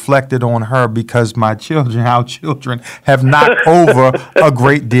have reflected on her because our children have knocked over a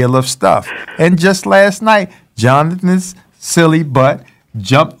great deal of stuff. And just last night, Jonathan's silly butt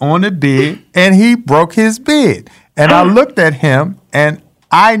jumped on the bed and he broke his bed. And I looked at him and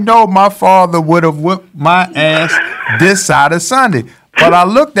I know my father would have whipped my ass this side of Sunday. But I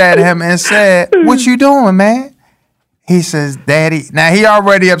looked at him and said, what you doing, man? He says, Daddy. Now he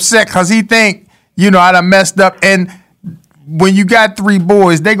already upset because he think, I done messed up. And when you got 3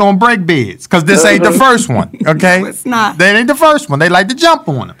 boys, they going to break beds because this ain't the first one, okay? No, it's not. That ain't the first one. They like to jump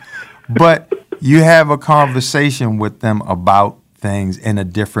on them. But you have a conversation with them about things in a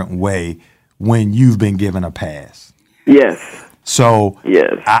different way when you've been given a pass. Yes. So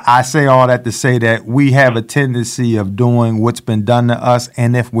yes. I say all that to say that we have a tendency of doing what's been done to us,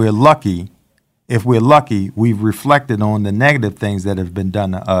 and if we're lucky, we've reflected on the negative things that have been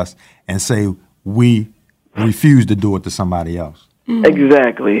done to us and say we refuse to do it to somebody else.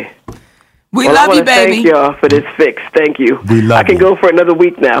 Exactly. We love you, baby. Thank y'all for this fix. Thank you. We love you. I can go for another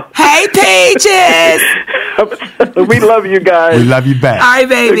week now. Hey, Peaches. We love you guys. We love you back. All right,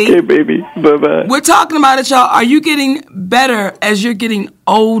 baby. Okay, baby. Bye-bye. We're talking about it, y'all. Are you getting better as you're getting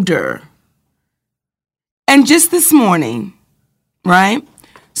older? And just this morning, right?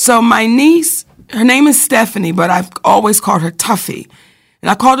 So my niece, her name is Stephanie, but I've always called her Tuffy. And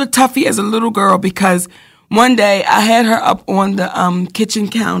I called her Tuffy as a little girl because one day I had her up on the kitchen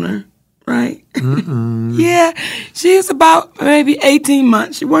counter, right? Yeah, she was about maybe 18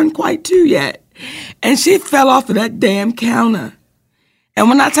 months. She wasn't quite 2 yet. And she fell off of that damn counter. And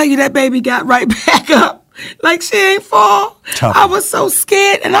when I tell you that baby got right back up, like she ain't fall, Tuffy. I was so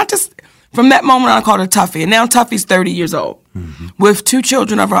scared. And from that moment on, I called her Tuffy. And now Tuffy's 30 years old with 2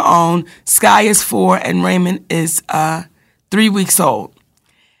 children of her own. Sky is 4 and Raymond is 3 weeks old.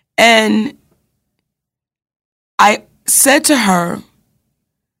 And I said to her,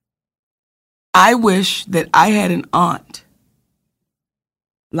 I wish that I had an aunt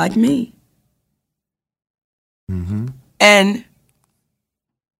like me. And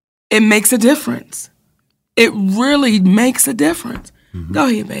it makes a difference. It really makes a difference. Go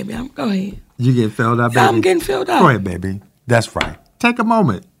ahead, baby. Go ahead. You get filled up, baby? I'm getting filled up. Go ahead, baby. That's right. Take a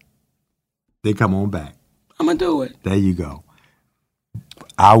moment. Then come on back. I'm going to do it. There you go.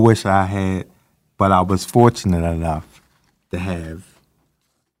 I wish I had, but I was fortunate enough to have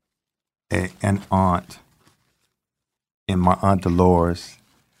an aunt and my Aunt Dolores.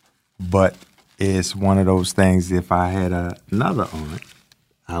 But it's one of those things, if I had another aunt,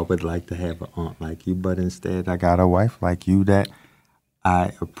 I would like to have an aunt like you, but instead I got a wife like you that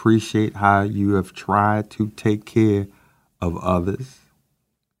I appreciate how you have tried to take care of others.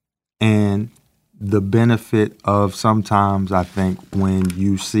 And the benefit of sometimes, I think, when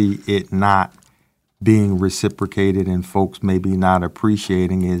you see it not being reciprocated and folks maybe not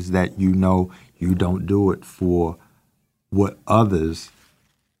appreciating is that you know you don't do it for what others'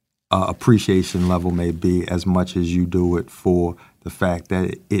 appreciation level may be as much as you do it for the fact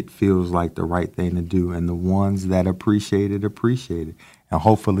that it feels like the right thing to do. And the ones that appreciate it. And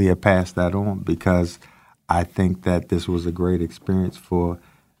hopefully I pass that on, because I think that this was a great experience for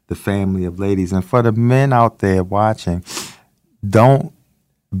the family of ladies. And for the men out there watching, don't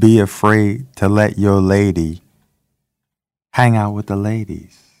be afraid to let your lady hang out with the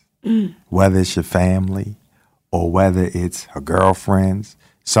ladies, whether it's your family or whether it's her girlfriends.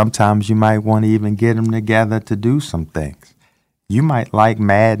 Sometimes you might want to even get them together to do some things. You might like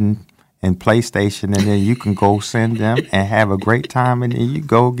Madden and PlayStation, and then you can go send them and have a great time, and then you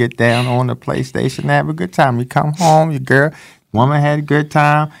go get down on the PlayStation and have a good time. You come home, your woman had a good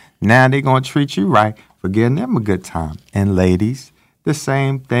time. Now they're going to treat you right for giving them a good time. And ladies, the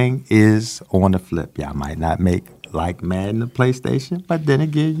same thing is on the flip. Y'all might not make like Madden or PlayStation, but then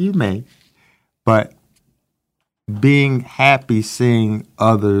again, you may. But being happy, seeing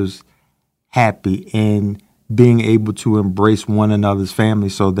others happy, and being able to embrace one another's family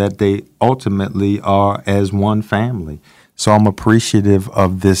so that they ultimately are as one family. So I'm appreciative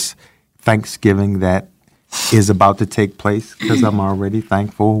of this Thanksgiving that is about to take place, because I'm already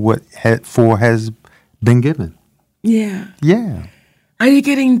thankful for has been given. Yeah. Yeah. Are you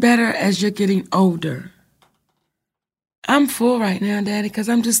getting better as you're getting older? I'm full right now, Daddy, because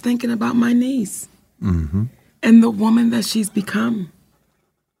I'm just thinking about my niece and the woman that she's become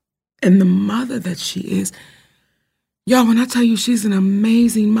and the mother that she is. Y'all, when I tell you she's an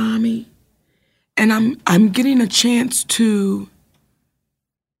amazing mommy, and I'm getting a chance to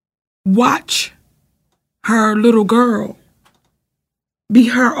watch her little girl be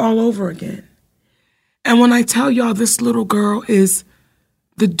her all over again. And when I tell y'all this little girl is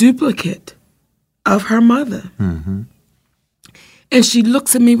the duplicate of her mother. And she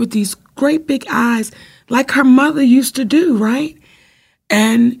looks at me with these great big eyes like her mother used to do, right?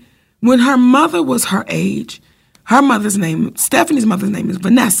 And when her mother was her age, Stephanie's mother's name is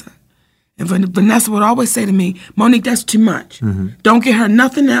Vanessa. And Vanessa would always say to me, Monique, that's too much. Don't get her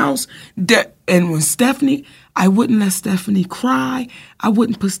nothing else. And when Stephanie, I wouldn't let Stephanie cry. I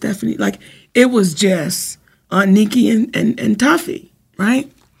wouldn't put Stephanie, it was just Aunt Nikki and Tuffy,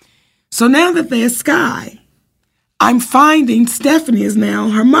 right? So now that there's Sky, I'm finding Stephanie is now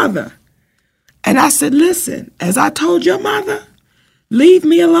her mother. And I said, listen, as I told your mother, leave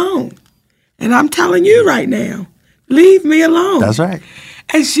me alone. And I'm telling you right now, leave me alone. That's right.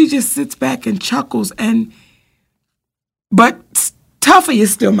 And she just sits back and chuckles. But Tuffy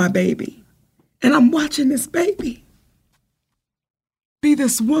is still my baby. And I'm watching this baby be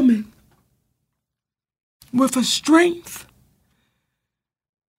this woman with a strength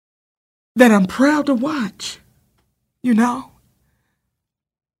that I'm proud to watch, you know?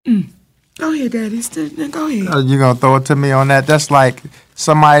 Go ahead, Daddy. Go ahead. You going to throw it to me on that? That's like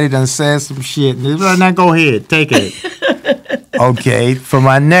somebody done said some shit. Now go ahead. Take it. Okay, for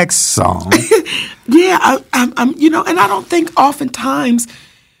my next song. Yeah, I'm, and I don't think oftentimes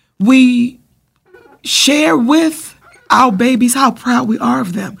we share with our babies how proud we are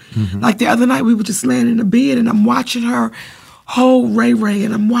of them. Like the other night, we were just laying in the bed, and I'm watching her hold Ray Ray,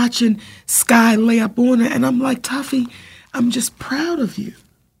 and I'm watching Sky lay up on her, and I'm like, Tuffy, I'm just proud of you.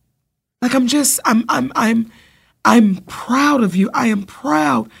 Like I'm proud of you. I am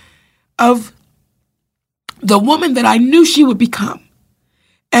proud of the woman that I knew she would become.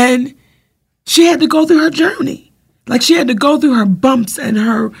 And she had to go through her journey. Like she had to go through her bumps and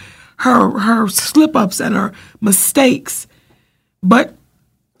her slip-ups and her mistakes. But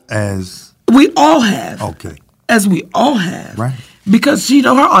as we all have. Okay. As we all have. Right. Because her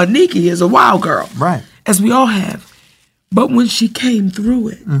Aunt Nikki is a wild girl. Right. As we all have. But when she came through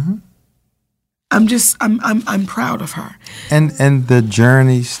it, I'm proud of her. And the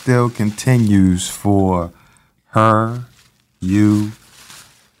journey still continues for her, you,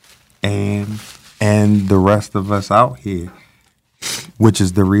 and the rest of us out here, which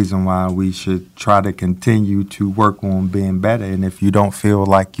is the reason why we should try to continue to work on being better. And if you don't feel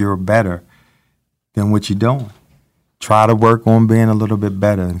like you're better, then what you doing? Try to work on being a little bit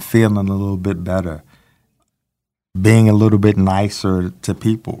better and feeling a little bit better. Being a little bit nicer to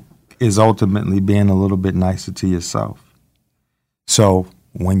people is ultimately being a little bit nicer to yourself. So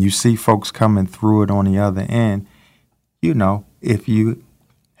when you see folks coming through it on the other end, if you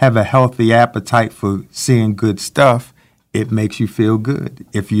have a healthy appetite for seeing good stuff, it makes you feel good.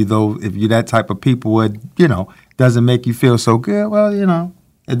 If you're that type of people where, doesn't make you feel so good, well,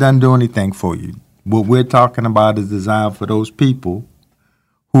 it doesn't do anything for you. What we're talking about is designed for those people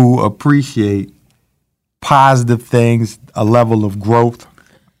who appreciate positive things, a level of growth.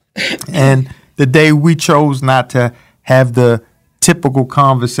 And the day we chose not to have the typical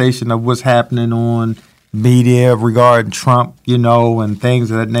conversation of what's happening on media regarding Trump, and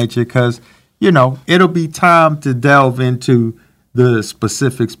things of that nature, because, it'll be time to delve into the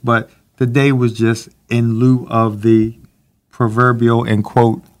specifics, but the day was just in lieu of the proverbial, in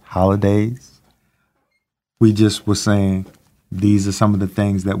quote, holidays. We just were saying these are some of the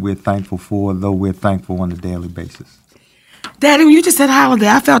things that we're thankful for, though we're thankful on a daily basis. Daddy, when you just said holiday,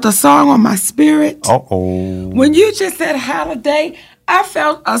 I felt a song on my spirit. Uh-oh. When you just said holiday, I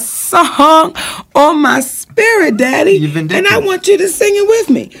felt a song on my spirit, Daddy. You've been and I want you to sing it with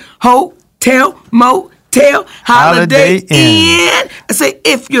me. Hotel, motel, holiday inn. I say,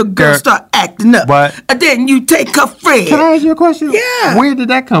 if your girl start acting up, then you take her friend. Can I ask you a question? Yeah. Where did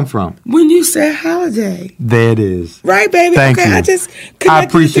that come from? When you said holiday. There it is. Right, baby? Thank you. I just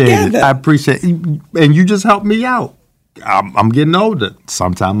connected it. I appreciate it. And you just helped me out. I'm getting older.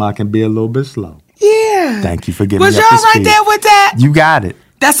 Sometimes I can be a little bit slow. Yeah. Thank you for giving me Was up y'all to right speed. there with that? You got it.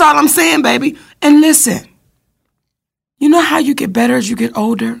 That's all I'm saying, baby. And listen, you know how you get better as you get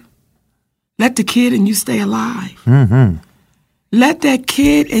older? Let the kid and you stay alive. Mm-hmm. Let that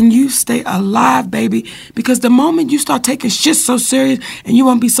kid and you stay alive, baby. Because the moment you start taking shit so serious and you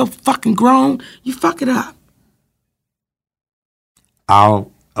want to be so fucking grown, you fuck it up. I'll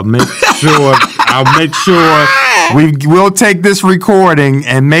make sure we'll take this recording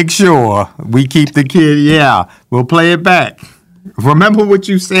and make sure we keep the kid. Yeah, we'll play it back. Remember what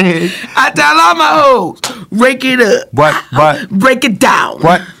you said. I tell all my hoes, rake it up. What? Break it down.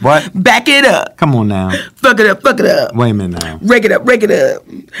 What? Back it up. Come on now. Fuck it up. Wait a minute now. Rake it up.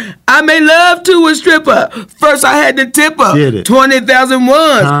 I made love to a stripper. First I had to tip her. Get it. 20,000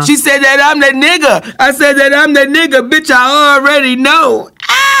 once. Huh? She said that I'm that nigga. I said that I'm that nigga. Bitch, I already know.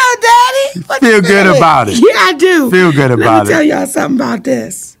 Ow, Daddy. Feel good about it. Yeah, I do. Feel good about Let me tell y'all something about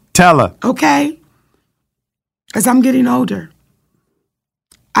this. Tell her. Okay? As I'm getting older,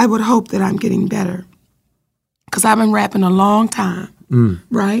 I would hope that I'm getting better. Because I've been rapping a long time,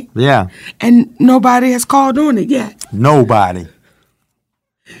 right? Yeah. And nobody has called on it yet. Nobody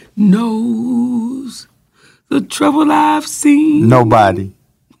knows the trouble I've seen. Nobody.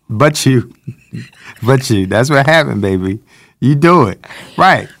 But you. That's what happened, baby. You do it.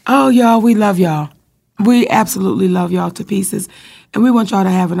 Right. Oh, y'all, we love y'all. We absolutely love y'all to pieces. And we want y'all to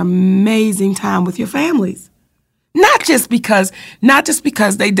have an amazing time with your families. Not just because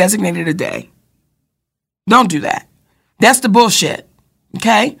they designated a day. Don't do that. That's the bullshit.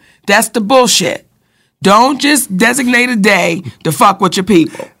 Okay? That's the bullshit. Don't just designate a day to fuck with your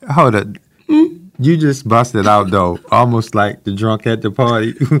people. Hold up. You just busted out, though, almost like the drunk at the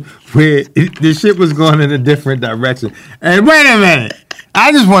party, where the shit was going in a different direction. And wait a minute.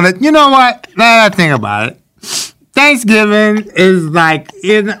 I just want to, you know what? Now that I think about it, Thanksgiving is like,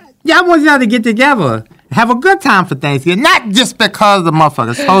 y'all want y'all to get together. Have a good time for Thanksgiving. Not just because the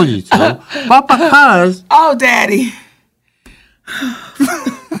motherfuckers told you to, but because... Oh, Daddy.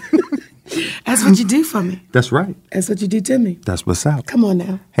 That's what you do for me. That's right. That's what you do to me. That's what's up. Come on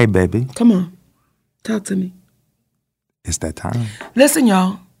now. Hey, baby. Come on. Talk to me. It's that time. Listen,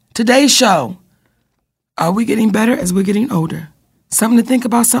 y'all. Today's show, are we getting better as we're getting older? Something to think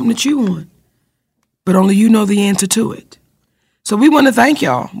about, something to chew on. But only you know the answer to it. So we want to thank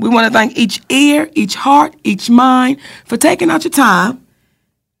y'all. We want to thank each ear, each heart, each mind for taking out your time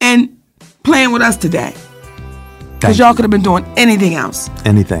and playing with us today. Because y'all could have been doing anything else.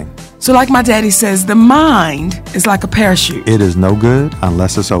 Anything. So like my daddy says, the mind is like a parachute. It is no good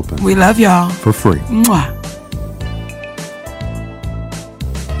unless it's open. We love y'all. For free. Mwah.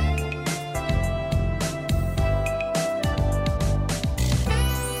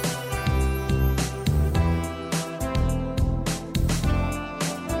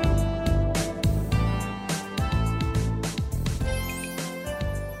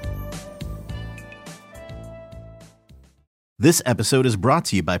 This episode is brought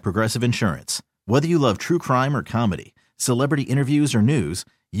to you by Progressive Insurance. Whether you love true crime or comedy, celebrity interviews or news,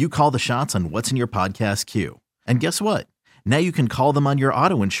 you call the shots on what's in your podcast queue. And guess what? Now you can call them on your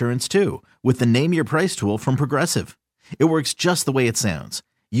auto insurance too with the Name Your Price tool from Progressive. It works just the way it sounds.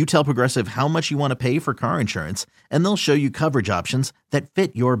 You tell Progressive how much you want to pay for car insurance, and they'll show you coverage options that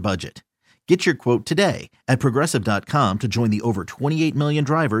fit your budget. Get your quote today at Progressive.com to join the over 28 million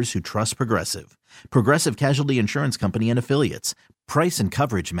drivers who trust Progressive. Progressive Casualty Insurance Company and Affiliates. Price and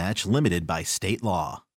coverage match limited by state law.